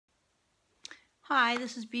Hi,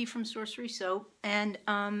 this is Bea from Sorcery Soap, and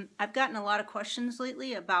I've gotten a lot of questions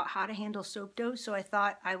lately about how to handle soap dough, so I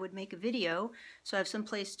thought I would make a video so I have some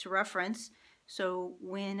place to reference, so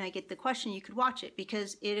when I get the question you could watch it,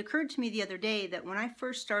 because it occurred to me the other day that when I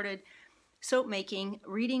first started soap making,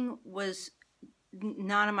 reading was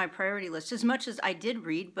not on my priority list, as much as I did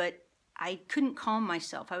read, but I couldn't calm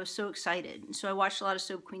myself. I was so excited, and so I watched a lot of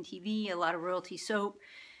Soap Queen TV, a lot of royalty soap,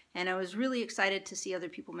 and I was really excited to see other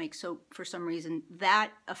people make soap for some reason.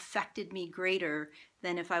 That affected me greater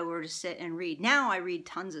than if I were to sit and read. Now I read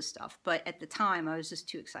tons of stuff, but at the time I was just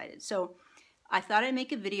too excited. So I thought I'd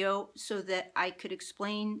make a video so that I could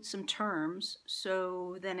explain some terms,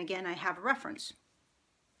 so then again I have a reference.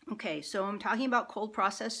 Okay, so I'm talking about cold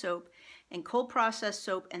processed soap, and cold processed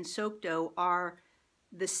soap and soap dough are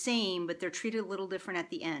the same, but they're treated a little different at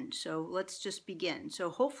the end. So let's just begin. So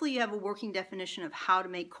hopefully you have a working definition of how to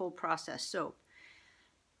make cold processed soap.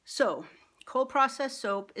 So cold processed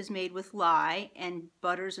soap is made with lye and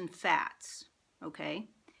butters and fats. Okay,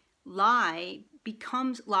 lye,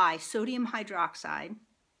 sodium hydroxide,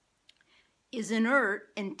 is inert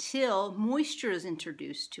until moisture is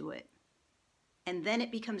introduced to it, and then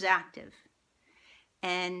it becomes active.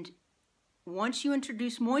 And once you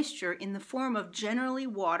introduce moisture in the form of generally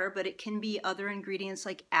water, but it can be other ingredients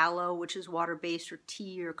like aloe, which is water-based, or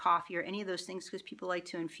tea or coffee or any of those things, because people like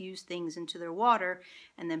to infuse things into their water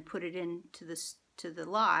and then put it into the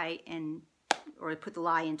lye, or put the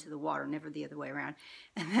lye into the water, never the other way around,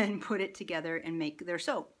 and then put it together and make their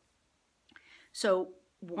soap. So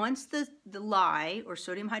once the lye or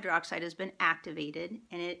sodium hydroxide has been activated,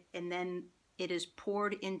 and then it is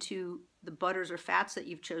poured into the butters or fats that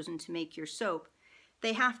you've chosen to make your soap,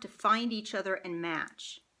 they have to find each other and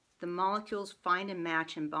match. The molecules find and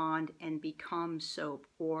match and bond and become soap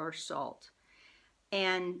or salt.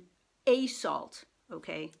 And a salt,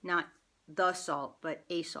 okay, not the salt, but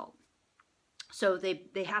a salt. So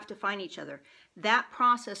they have to find each other. That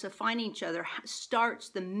process of finding each other starts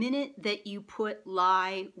the minute that you put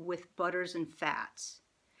lye with butters and fats,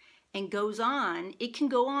 and goes on. It can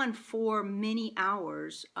go on for many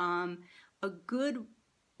hours. My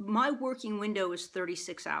working window is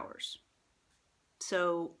 36 hours.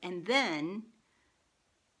 So, and then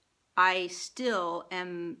I still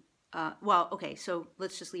am, well, okay, so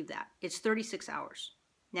let's just leave that. It's 36 hours.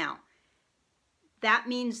 Now, that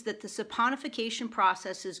means that the saponification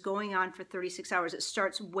process is going on for 36 hours. It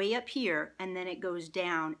starts way up here, and then it goes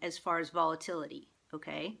down as far as volatility,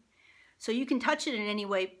 okay? So you can touch it in any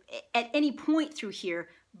way, at any point through here,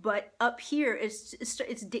 but up here, it's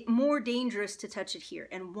more dangerous to touch it here.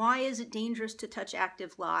 And why is it dangerous to touch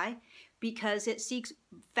active lye? Because it seeks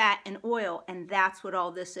fat and oil, and that's what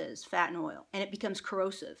all this is, fat and oil. And it becomes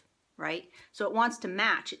corrosive, right? So it wants to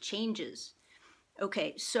match, it changes.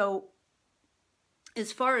 Okay, so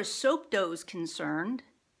as far as soap dough is concerned,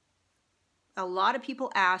 a lot of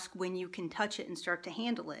people ask when you can touch it and start to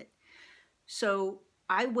handle it. So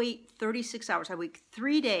I wait 36 hours. I wait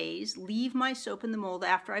 3 days, leave my soap in the mold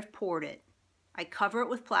after I've poured it. I cover it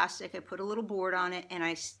with plastic. I put a little board on it, and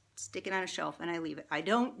I stick it on a shelf, and I leave it. I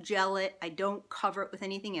don't gel it. I don't cover it with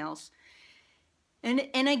anything else. And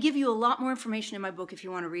I give you a lot more information in my book if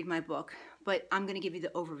you want to read my book, but I'm going to give you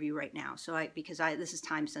the overview right now. So because this is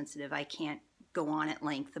time sensitive, I can't go on at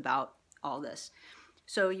length about all this.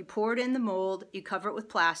 So you pour it in the mold. You cover it with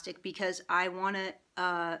plastic because I want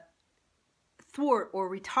to thwart or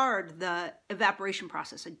retard the evaporation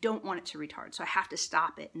process. I don't want it to retard, so I have to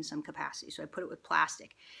stop it in some capacity. So I put it with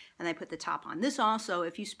plastic, and I put the top on. This also,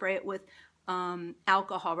 if you spray it with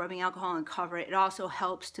alcohol, rubbing alcohol, and cover it, it also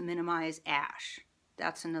helps to minimize ash.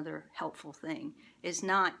 That's another helpful thing. It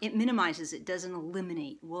minimizes, it doesn't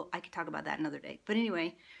eliminate. Well, I could talk about that another day. But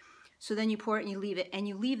anyway, so then you pour it and you leave it, and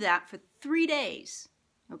you leave that for 3 days,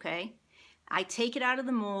 okay? I take it out of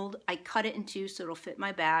the mold, I cut it in two so it'll fit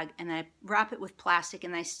my bag, and I wrap it with plastic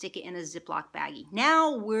and I stick it in a Ziploc baggie.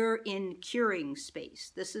 Now we're in curing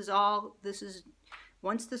space.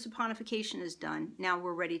 Once the saponification is done, now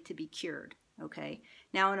we're ready to be cured, okay?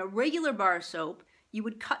 Now in a regular bar of soap, you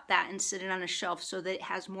would cut that and sit it on a shelf so that it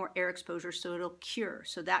has more air exposure so it'll cure.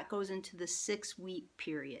 So that goes into the 6-week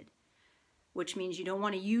period, which means you don't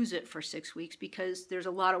want to use it for 6 weeks because there's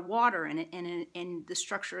a lot of water in it, and the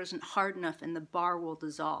structure isn't hard enough, and the bar will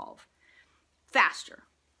dissolve faster.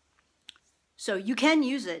 So you can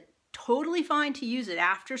use it, totally fine to use it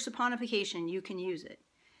after saponification. You can use it.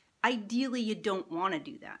 Ideally, you don't want to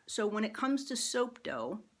do that. So when it comes to soap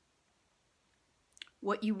dough,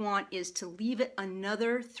 what you want is to leave it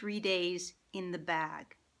another 3 days in the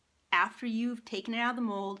bag. After you've taken it out of the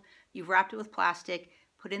mold, you've wrapped it with plastic,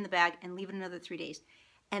 put it in the bag, and leave it another 3 days.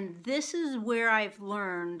 And this is where I've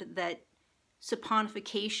learned that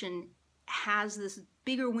saponification has this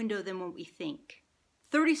bigger window than what we think.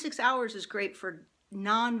 36 hours is great for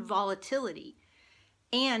non-volatility.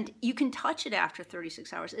 And you can touch it after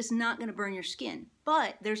 36 hours. It's not going to burn your skin.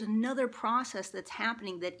 But there's another process that's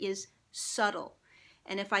happening that is subtle.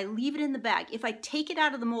 And if I leave it in the bag, if I take it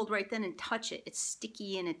out of the mold right then and touch it, it's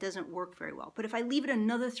sticky and it doesn't work very well. But if I leave it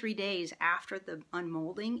another 3 days after the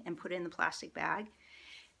unmolding and put it in the plastic bag,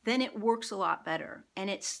 then it works a lot better. And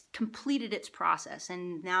it's completed its process.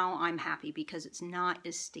 And now I'm happy because it's not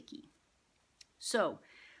as sticky. So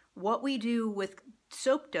what we do with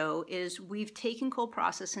soap dough is we've taken cold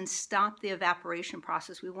process and stopped the evaporation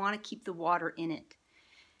process. We want to keep the water in it.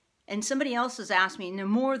 And somebody else has asked me, no,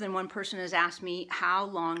 more than one person has asked me, how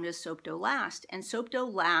long does soap dough last? And soap dough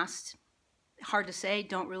lasts, hard to say,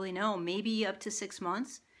 don't really know, maybe up to 6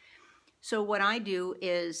 months. So what I do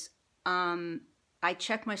is I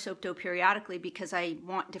check my soap dough periodically because I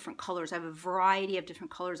want different colors. I have a variety of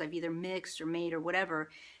different colors I've either mixed or made or whatever.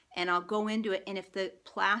 And I'll go into it, and if the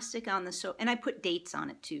plastic on the soap, and I put dates on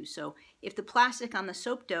it too, so if the plastic on the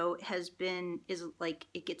soap dough is like,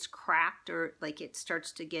 it gets cracked, or like it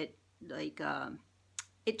starts to get like,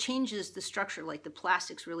 it changes the structure, like the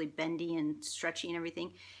plastic's really bendy and stretchy and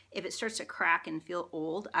everything. If it starts to crack and feel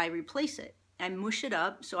old, I replace it. I mush it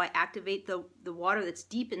up, so I activate the water that's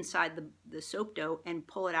deep inside the soap dough and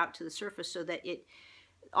pull it out to the surface so that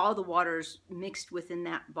all the water's mixed within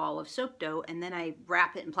that ball of soap dough, and then I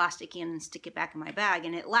wrap it in plastic and stick it back in my bag,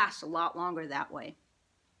 and it lasts a lot longer that way.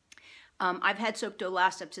 I've had soap dough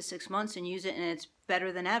last up to 6 months and use it, and it's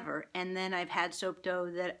better than ever. And then I've had soap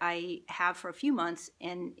dough that I have for a few months,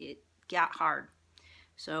 and it got hard.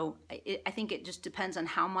 So I think it just depends on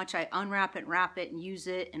how much I unwrap it, wrap it, and use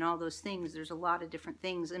it, and all those things. There's a lot of different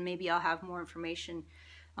things, and maybe I'll have more information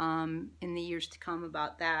in the years to come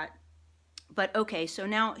about that. But okay, so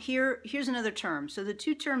now here's another term. So the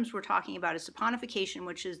two terms we're talking about is saponification,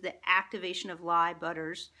 which is the activation of lye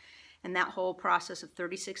butters, and that whole process of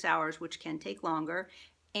 36 hours, which can take longer,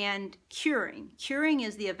 and curing. Curing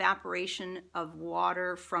is the evaporation of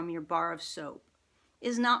water from your bar of soap. It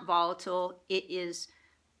is not volatile.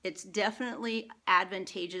 It's definitely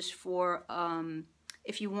advantageous for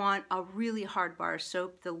if you want a really hard bar of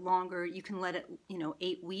soap. The longer you can let it,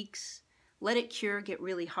 8 weeks, let it cure, get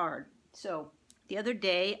really hard. So the other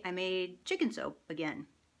day I made chicken soap again,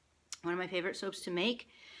 one of my favorite soaps to make,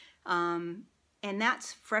 and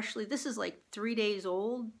that's freshly, this is like 3 days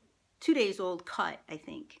old, 2 days old cut, I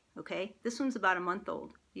think, okay? This one's about a month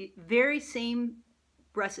old. Very same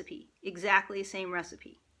recipe, exactly the same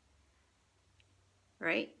recipe,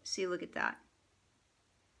 right? See, look at that.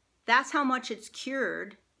 That's how much it's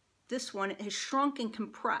cured. This one has shrunk and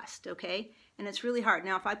compressed, okay? And it's really hard.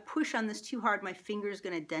 Now, if I push on this too hard, my finger is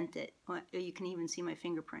going to dent it. You can even see my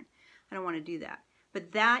fingerprint. I don't want to do that.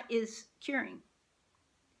 But that is curing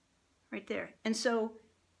right there. And so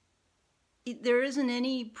there isn't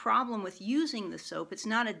any problem with using the soap. It's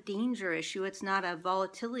not a danger issue. It's not a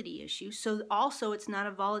volatility issue. So also, it's not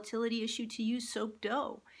a volatility issue to use soap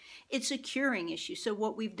dough. It's a curing issue. So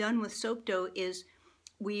what we've done with soap dough is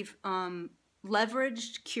we've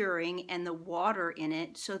leveraged curing and the water in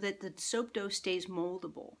it so that the soap dough stays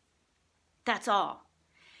moldable. That's all.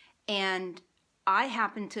 And I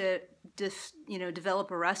happen to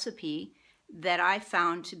develop a recipe that I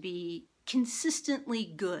found to be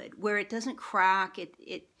consistently good, where it doesn't crack,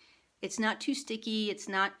 it's not too sticky, it's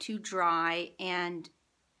not too dry, and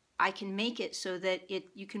I can make it so that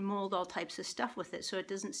you can mold all types of stuff with it, so it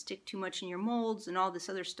doesn't stick too much in your molds and all this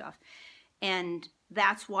other stuff. And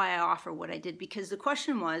that's why I offer what I did, because the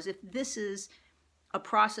question was, if this is a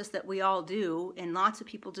process that we all do, and lots of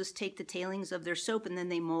people just take the tailings of their soap and then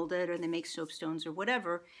they mold it or they make soapstones or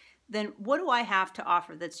whatever, then what do I have to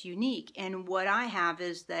offer that's unique? And what I have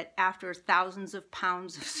is that after thousands of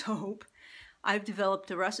pounds of soap, I've developed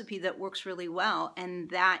a recipe that works really well, and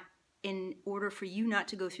that in order for you not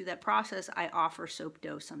to go through that process, I offer soap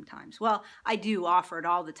dough sometimes. Well, I do offer it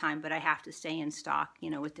all the time, but I have to stay in stock,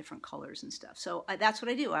 with different colors and stuff. So that's what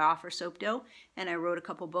I do. I offer soap dough, and I wrote a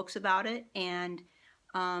couple books about it. And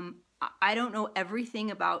I don't know everything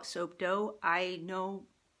about soap dough. I know,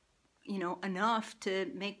 enough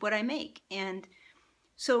to make what I make. And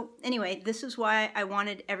so anyway, this is why I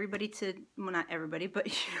wanted everybody to, well, not everybody, but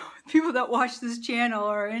people that watch this channel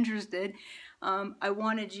are interested. I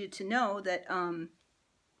wanted you to know that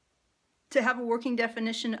to have a working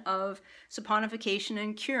definition of saponification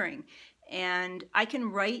and curing. And I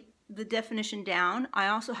can write the definition down. I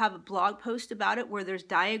also have a blog post about it where there's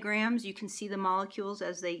diagrams. You can see the molecules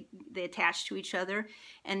as they attach to each other.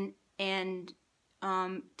 And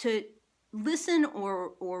to listen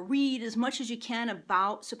or read as much as you can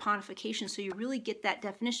about saponification so you really get that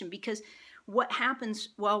definition. Because what happens,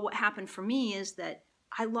 well, what happened for me is that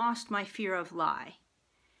I lost my fear of lye,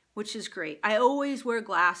 which is great. I always wear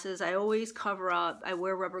glasses, I always cover up, I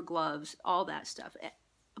wear rubber gloves, all that stuff.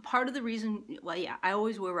 Part of the reason, well, yeah, I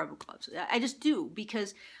always wear rubber gloves. I just do,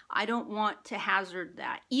 because I don't want to hazard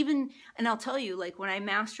that. Even, and I'll tell you, like when I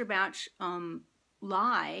master batch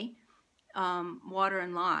lye, water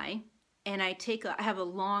and lye, and I have a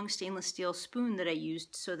long stainless steel spoon that I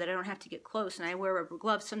used so that I don't have to get close, and I wear rubber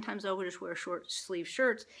gloves. Sometimes I'll just wear short sleeve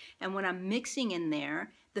shirts, and when I'm mixing in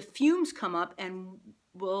there, the fumes come up and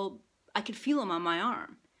I could feel them on my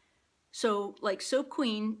arm. So like Soap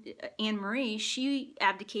Queen, Anne Marie, she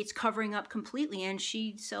abdicates covering up completely and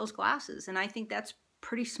she sells glasses. And I think that's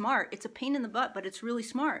pretty smart. It's a pain in the butt, but it's really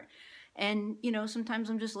smart. And, you know, sometimes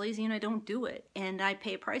I'm just lazy and I don't do it. And I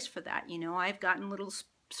pay a price for that. You know, I've gotten little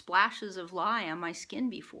splashes of lye on my skin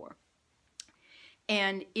before.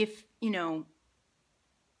 And if, you know,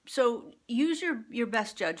 so use your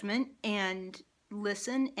best judgment and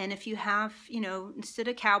listen, and if you have, you know, instead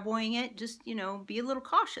of cowboying it, just, you know, be a little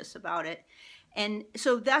cautious about it. And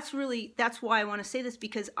so that's why I want to say this,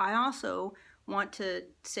 because I also want to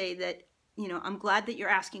say that, you know, I'm glad that you're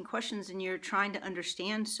asking questions and you're trying to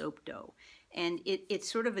understand soap dough. And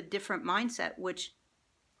it's sort of a different mindset, which,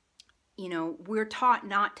 you know, we're taught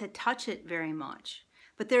not to touch it very much.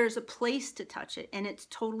 But there's a place to touch it, and it's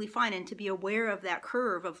totally fine. And to be aware of that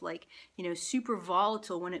curve of, like, you know, super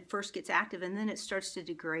volatile when it first gets active, and then it starts to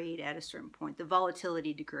degrade at a certain point. The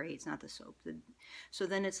volatility degrades, not the soap. So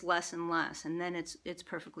then it's less and less, and then it's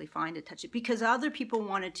perfectly fine to touch it, because other people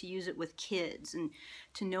wanted to use it with kids and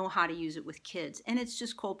to know how to use it with kids. And it's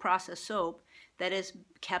just cold processed soap that has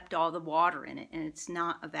kept all the water in it, and it's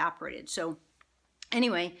not evaporated. So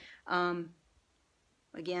anyway,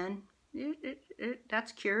 again,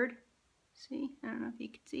 that's cured. See, I don't know if you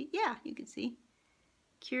can see. Yeah, you can see.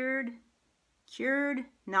 Cured,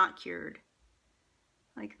 not cured.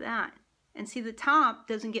 Like that. And see, the top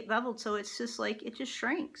doesn't get beveled, so it's just like, it just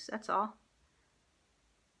shrinks, that's all.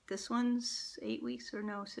 This one's 8 weeks, or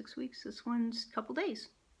no, 6 weeks. This one's a couple days.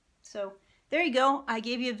 So there you go. I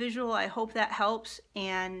gave you a visual. I hope that helps.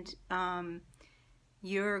 And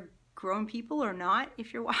you're grown people or not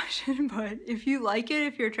if you're watching, but if you like it,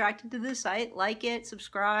 if you're attracted to this site, like it,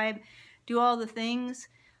 subscribe, do all the things.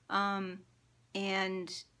 Oh,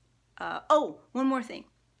 one more thing.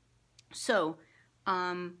 So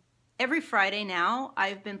every Friday now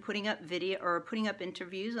I've been putting up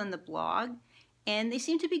interviews on the blog, and they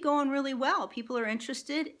seem to be going really well. People are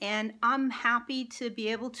interested, and I'm happy to be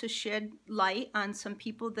able to shed light on some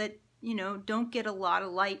people that, you know, don't get a lot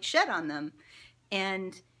of light shed on them.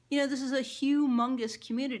 And you know, this is a humongous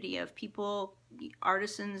community of people,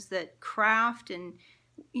 artisans that craft, and,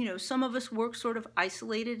 you know, some of us work sort of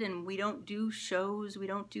isolated, and we don't do shows, we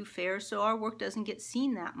don't do fairs, so our work doesn't get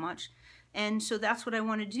seen that much. And so that's what I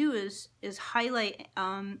want to do is highlight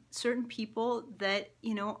certain people that,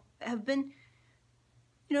 you know, have been,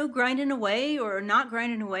 you know, grinding away or not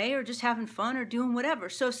grinding away or just having fun or doing whatever.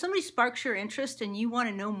 So if somebody sparks your interest and you want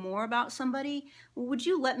to know more about somebody, well, would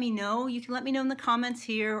you let me know? You can let me know in the comments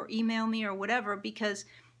here or email me or whatever, because,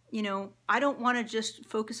 you know, I don't want to just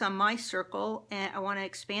focus on my circle, and I want to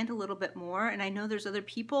expand a little bit more. And I know there's other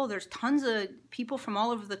people. There's tons of people from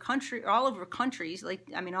all over the country, all over countries, like,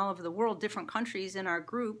 I mean, all over the world, different countries in our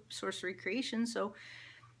group, Sorcery Creation. So,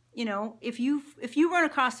 you know, if you run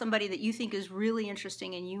across somebody that you think is really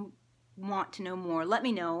interesting and you want to know more, let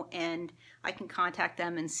me know, and I can contact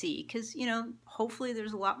them and see. Because, you know, hopefully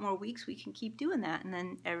there's a lot more weeks we can keep doing that, and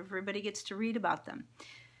then everybody gets to read about them.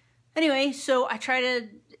 Anyway, so I try to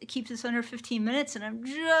keep this under 15 minutes, and I'm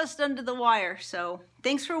just under the wire. So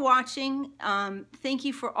thanks for watching. Thank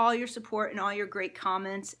you for all your support and all your great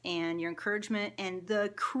comments and your encouragement, and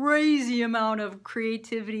the crazy amount of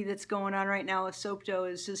creativity that's going on right now with soap dough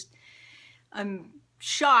is just, I'm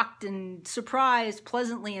shocked and surprised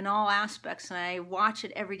pleasantly in all aspects. And I watch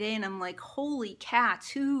it every day and I'm like, holy cats,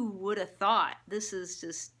 who would have thought? This is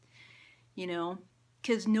just, you know,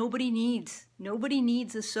 because nobody needs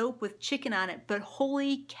a soap with chicken on it, but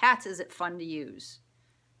holy cats, is it fun to use.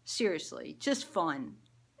 Seriously, just fun.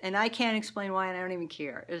 And I can't explain why, and I don't even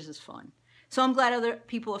care. It's just fun. So I'm glad other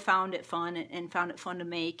people have found it fun and found it fun to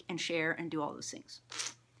make and share and do all those things.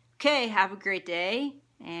 Okay, have a great day,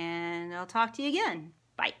 and I'll talk to you again.